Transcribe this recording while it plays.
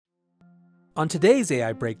On today's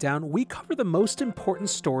AI Breakdown, we cover the most important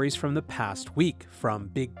stories from the past week, from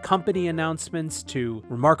big company announcements to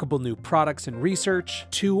remarkable new products and research,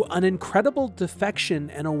 to an incredible defection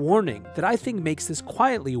and a warning that I think makes this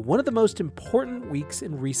quietly one of the most important weeks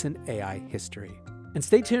in recent AI history. And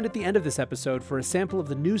stay tuned at the end of this episode for a sample of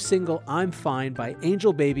the new single I'm Fine by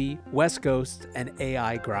Angel Baby, West Ghost, and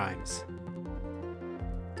AI Grimes.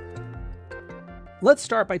 Let's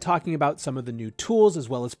start by talking about some of the new tools as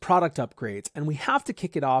well as product upgrades, and we have to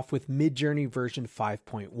kick it off with Midjourney version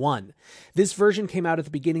 5.1. This version came out at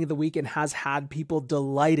the beginning of the week and has had people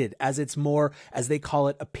delighted as it's more, as they call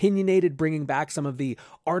it, opinionated, bringing back some of the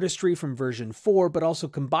artistry from version 4, but also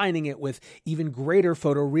combining it with even greater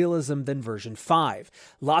photorealism than version 5.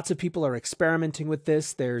 Lots of people are experimenting with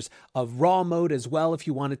this. There's a raw mode as well if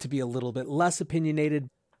you want it to be a little bit less opinionated.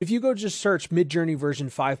 If you go just search Midjourney version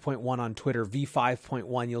 5.1 on Twitter,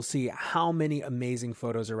 V5.1, you'll see how many amazing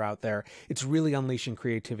photos are out there. It's really unleashing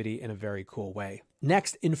creativity in a very cool way.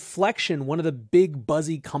 Next, Inflection, one of the big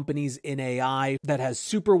buzzy companies in AI that has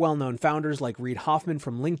super well-known founders like Reid Hoffman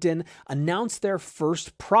from LinkedIn, announced their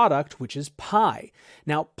first product, which is Pi.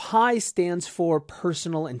 Now, Pi stands for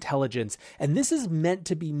personal intelligence, and this is meant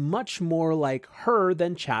to be much more like her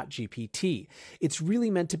than ChatGPT. It's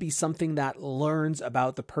really meant to be something that learns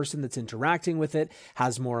about the person that's interacting with it,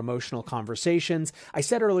 has more emotional conversations. I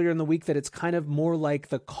said earlier in the week that it's kind of more like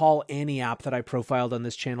the Call Annie app that I profiled on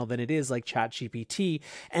this channel than it is like ChatGPT.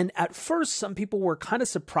 And at first, some people were kind of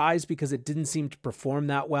surprised because it didn't seem to perform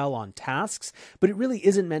that well on tasks, but it really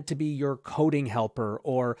isn't meant to be your coding helper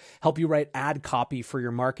or help you write ad copy for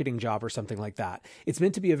your marketing job or something like that. It's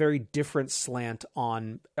meant to be a very different slant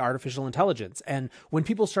on artificial intelligence. And when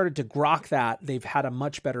people started to grok that, they've had a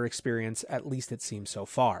much better experience, at least it seems so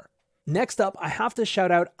far. Next up, I have to shout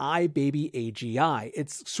out iBaby AGI.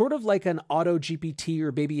 It's sort of like an auto GPT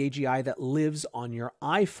or Baby AGI that lives on your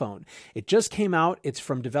iPhone. It just came out, it's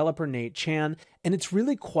from developer Nate Chan, and it's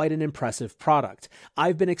really quite an impressive product.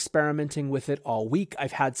 I've been experimenting with it all week.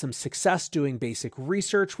 I've had some success doing basic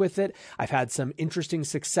research with it. I've had some interesting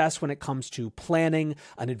success when it comes to planning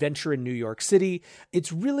an adventure in New York City.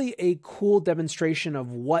 It's really a cool demonstration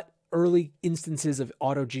of what early instances of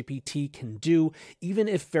AutoGPT can do. Even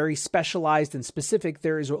if very specialized and specific,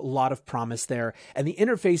 there is a lot of promise there. And the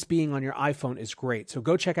interface being on your iPhone is great. So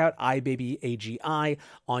go check out iBaby AGI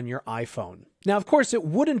on your iPhone. Now, of course, it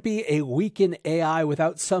wouldn't be a week in AI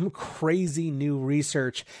without some crazy new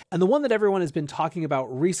research. And the one that everyone has been talking about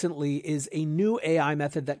recently is a new AI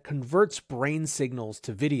method that converts brain signals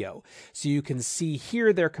to video. So you can see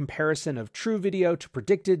here their comparison of true video to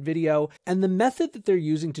predicted video. And the method that they're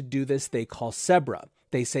using to do this, they call Sebra.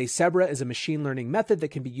 They say Sebra is a machine learning method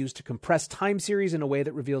that can be used to compress time series in a way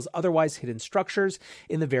that reveals otherwise hidden structures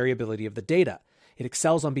in the variability of the data. It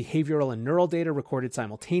excels on behavioral and neural data recorded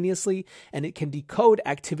simultaneously, and it can decode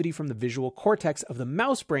activity from the visual cortex of the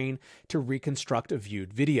mouse brain to reconstruct a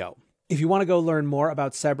viewed video. If you want to go learn more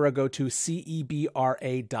about Sebra, go to cebra.ai.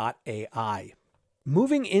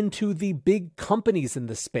 Moving into the big companies in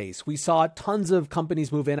the space, we saw tons of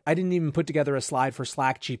companies move in. I didn't even put together a slide for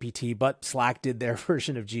Slack GPT, but Slack did their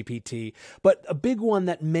version of GPT. But a big one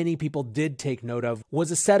that many people did take note of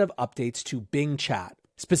was a set of updates to Bing Chat.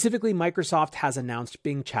 Specifically, Microsoft has announced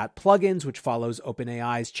Bing Chat plugins, which follows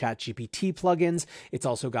OpenAI's ChatGPT plugins. It's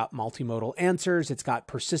also got multimodal answers. It's got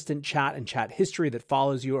persistent chat and chat history that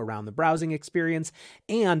follows you around the browsing experience.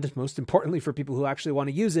 And most importantly, for people who actually want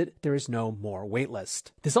to use it, there is no more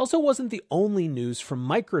waitlist. This also wasn't the only news from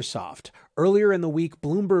Microsoft. Earlier in the week,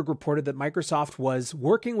 Bloomberg reported that Microsoft was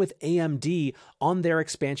working with AMD on their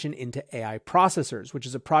expansion into AI processors, which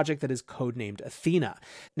is a project that is codenamed Athena.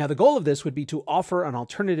 Now, the goal of this would be to offer an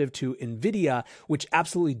alternative to NVIDIA, which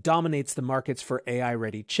absolutely dominates the markets for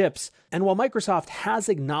AI-ready chips. And while Microsoft has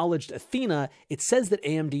acknowledged Athena, it says that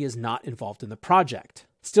AMD is not involved in the project.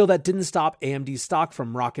 Still, that didn't stop AMD's stock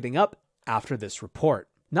from rocketing up after this report.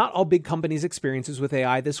 Not all big companies' experiences with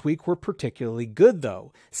AI this week were particularly good,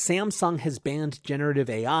 though. Samsung has banned generative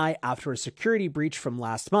AI after a security breach from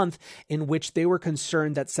last month in which they were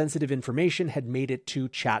concerned that sensitive information had made it to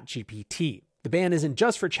ChatGPT. The ban isn't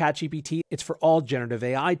just for ChatGPT, it's for all generative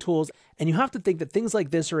AI tools, and you have to think that things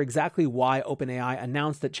like this are exactly why OpenAI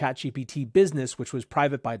announced that ChatGPT Business, which was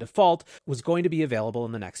private by default, was going to be available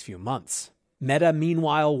in the next few months. Meta,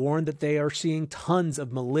 meanwhile, warned that they are seeing tons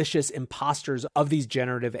of malicious imposters of these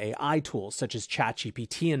generative AI tools, such as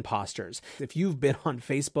ChatGPT imposters. If you've been on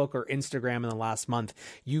Facebook or Instagram in the last month,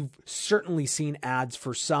 you've certainly seen ads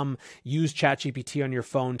for some use ChatGPT on your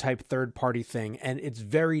phone type third-party thing, and it's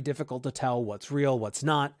very difficult to tell what's real, what's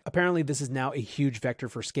not. Apparently, this is now a huge vector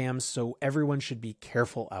for scams, so everyone should be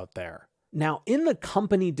careful out there. Now, in the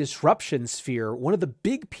company disruption sphere, one of the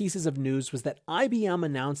big pieces of news was that IBM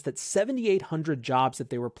announced that 7,800 jobs that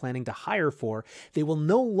they were planning to hire for, they will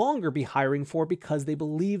no longer be hiring for because they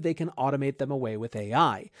believe they can automate them away with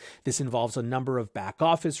AI. This involves a number of back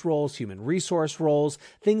office roles, human resource roles,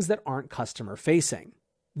 things that aren't customer facing.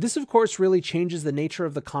 This, of course, really changes the nature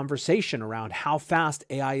of the conversation around how fast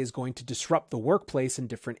AI is going to disrupt the workplace in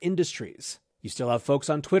different industries. You still have folks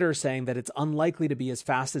on Twitter saying that it's unlikely to be as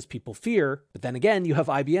fast as people fear, but then again, you have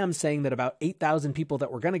IBM saying that about 8,000 people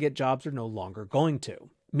that were going to get jobs are no longer going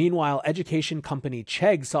to. Meanwhile, education company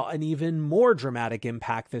Chegg saw an even more dramatic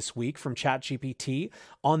impact this week from ChatGPT.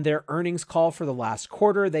 On their earnings call for the last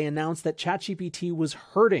quarter, they announced that ChatGPT was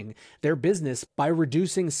hurting their business by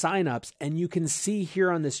reducing signups, and you can see here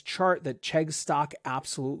on this chart that Chegg's stock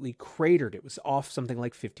absolutely cratered. It was off something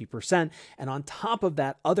like 50%, and on top of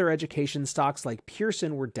that, other education stocks like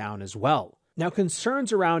Pearson were down as well. Now,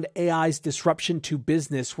 concerns around AI's disruption to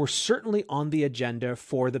business were certainly on the agenda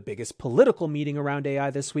for the biggest political meeting around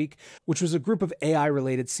AI this week, which was a group of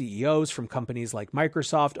AI-related CEOs from companies like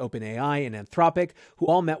Microsoft, OpenAI, and Anthropic, who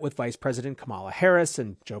all met with Vice President Kamala Harris,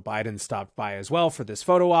 and Joe Biden stopped by as well for this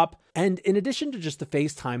photo op. And in addition to just the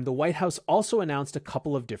FaceTime, the White House also announced a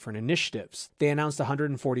couple of different initiatives. They announced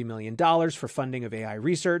 $140 million for funding of AI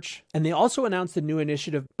research, and they also announced a new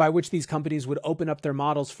initiative by which these companies would open up their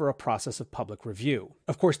models for a process of public review.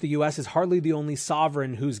 Of course, the US is hardly the only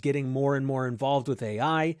sovereign who's getting more and more involved with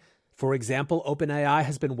AI. For example, OpenAI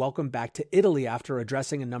has been welcomed back to Italy after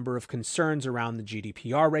addressing a number of concerns around the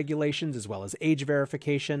GDPR regulations as well as age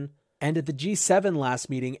verification. And at the G7 last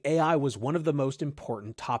meeting, AI was one of the most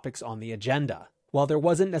important topics on the agenda. While there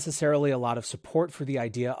wasn't necessarily a lot of support for the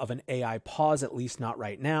idea of an AI pause, at least not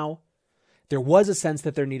right now, there was a sense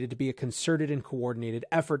that there needed to be a concerted and coordinated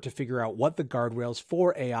effort to figure out what the guardrails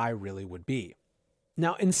for AI really would be.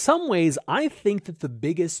 Now, in some ways, I think that the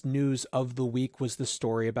biggest news of the week was the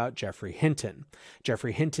story about Geoffrey Hinton.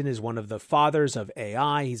 Geoffrey Hinton is one of the fathers of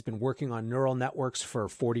AI. He's been working on neural networks for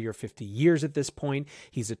 40 or 50 years at this point.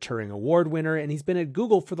 He's a Turing Award winner, and he's been at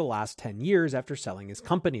Google for the last 10 years after selling his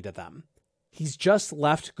company to them. He's just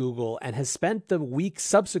left Google and has spent the week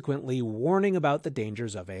subsequently warning about the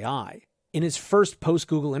dangers of AI. In his first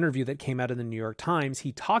post-Google interview that came out in the New York Times,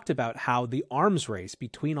 he talked about how the arms race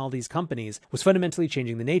between all these companies was fundamentally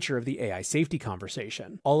changing the nature of the AI safety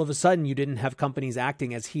conversation. All of a sudden, you didn't have companies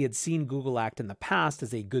acting as he had seen Google act in the past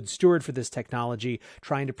as a good steward for this technology,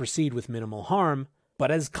 trying to proceed with minimal harm, but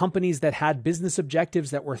as companies that had business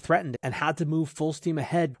objectives that were threatened and had to move full steam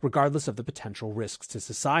ahead regardless of the potential risks to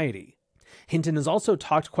society. Hinton has also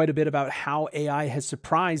talked quite a bit about how AI has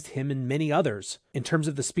surprised him and many others in terms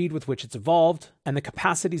of the speed with which it's evolved and the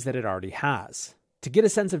capacities that it already has. To get a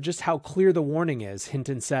sense of just how clear the warning is,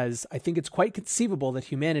 Hinton says, "I think it's quite conceivable that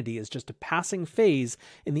humanity is just a passing phase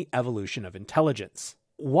in the evolution of intelligence."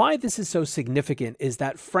 Why this is so significant is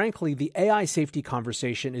that, frankly, the AI safety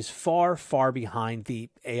conversation is far, far behind the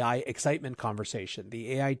AI excitement conversation,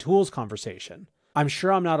 the AI tools conversation. I'm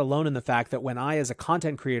sure I'm not alone in the fact that when I, as a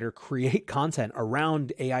content creator, create content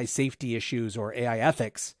around AI safety issues or AI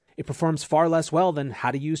ethics, it performs far less well than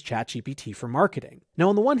how to use ChatGPT for marketing. Now,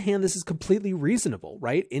 on the one hand, this is completely reasonable,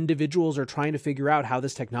 right? Individuals are trying to figure out how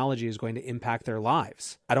this technology is going to impact their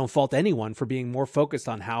lives. I don't fault anyone for being more focused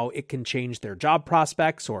on how it can change their job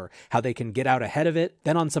prospects or how they can get out ahead of it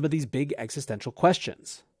than on some of these big existential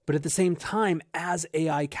questions. But at the same time, as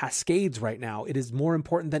AI cascades right now, it is more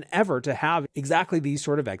important than ever to have exactly these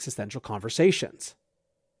sort of existential conversations.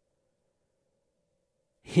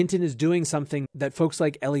 Hinton is doing something that folks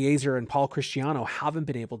like Eliezer and Paul Christiano haven't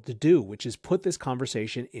been able to do, which is put this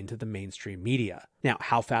conversation into the mainstream media. Now,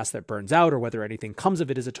 how fast that burns out or whether anything comes of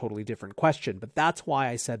it is a totally different question, but that's why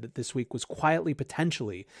I said that this week was quietly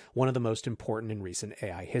potentially one of the most important in recent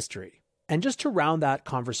AI history. And just to round that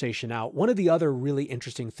conversation out, one of the other really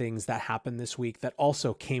interesting things that happened this week that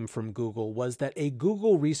also came from Google was that a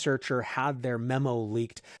Google researcher had their memo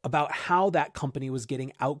leaked about how that company was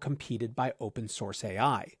getting outcompeted by open source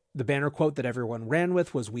AI. The banner quote that everyone ran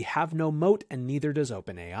with was, "We have no moat and neither does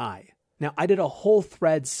OpenAI." Now, I did a whole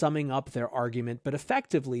thread summing up their argument, but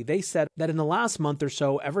effectively they said that in the last month or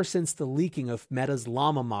so, ever since the leaking of Meta's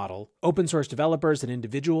Llama model, open source developers and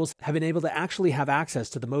individuals have been able to actually have access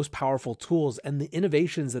to the most powerful tools, and the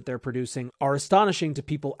innovations that they're producing are astonishing to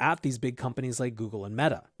people at these big companies like Google and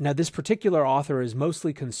Meta. Now, this particular author is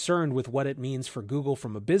mostly concerned with what it means for Google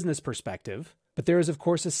from a business perspective, but there is, of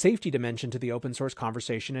course, a safety dimension to the open source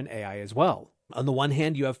conversation in AI as well. On the one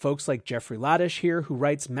hand, you have folks like Jeffrey Ladish here, who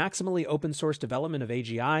writes, "Maximally open source development of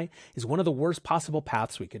AGI is one of the worst possible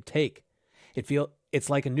paths we could take. It It's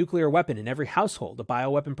like a nuclear weapon in every household, a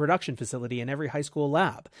bioweapon production facility in every high school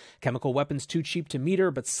lab. Chemical weapons too cheap to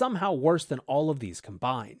meter, but somehow worse than all of these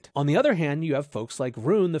combined. On the other hand, you have folks like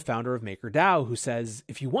Rune, the founder of MakerDAO, who says,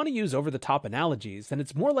 if you want to use over-the-top analogies, then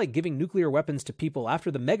it's more like giving nuclear weapons to people after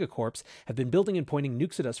the megacorps have been building and pointing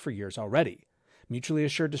nukes at us for years already. Mutually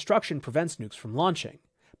assured destruction prevents nukes from launching.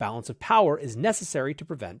 Balance of power is necessary to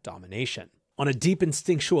prevent domination. On a deep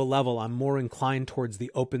instinctual level, I'm more inclined towards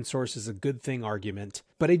the open source is a good thing argument,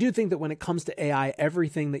 but I do think that when it comes to AI,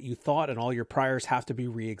 everything that you thought and all your priors have to be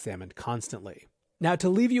re-examined constantly. Now, to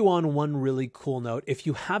leave you on one really cool note, if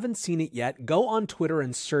you haven't seen it yet, go on Twitter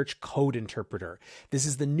and search Code Interpreter. This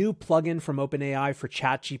is the new plugin from OpenAI for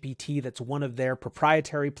ChatGPT that's one of their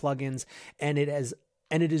proprietary plugins, and it is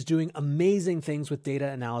doing amazing things with data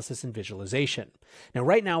analysis and visualization. Now,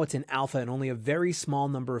 right now it's in alpha and only a very small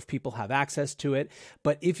number of people have access to it.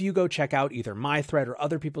 But if you go check out either my thread or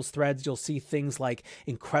other people's threads, you'll see things like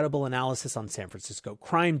incredible analysis on San Francisco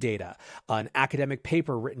crime data, an academic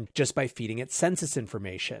paper written just by feeding it census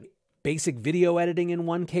information, basic video editing in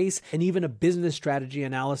one case, and even a business strategy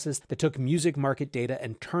analysis that took music market data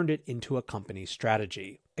and turned it into a company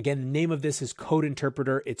strategy. Again, the name of this is Code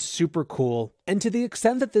Interpreter. It's super cool. And to the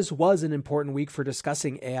extent that this was an important week for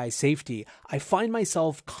discussing AI safety, I find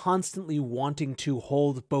myself constantly wanting to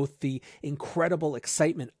hold both the incredible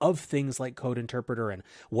excitement of things like Code Interpreter and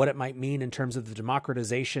what it might mean in terms of the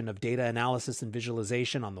democratization of data analysis and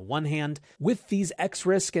visualization on the one hand, with these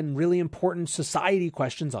X-risk and really important society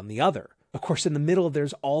questions on the other. Of course, in the middle,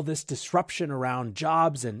 there's all this disruption around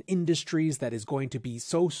jobs and industries that is going to be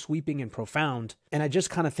so sweeping and profound, and I just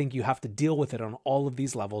kind of think you have to deal with it on all of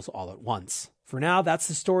these levels all at once. For now, that's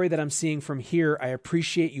the story that I'm seeing from here. I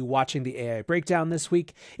appreciate you watching the AI Breakdown this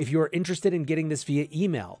week. If you are interested in getting this via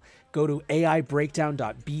email, go to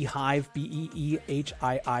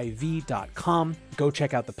aibreakdown.beehiiv.com. Go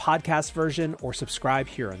check out the podcast version or subscribe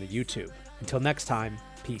here on the YouTube. Until next time,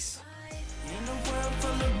 peace. In a world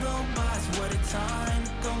full of robots, what a time.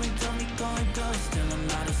 Going dummy, going ghost, still I'm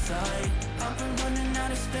out of sight. I've been running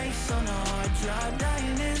out of space on a hard drive.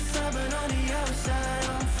 Dying inside, but on the outside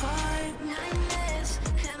I'm fine.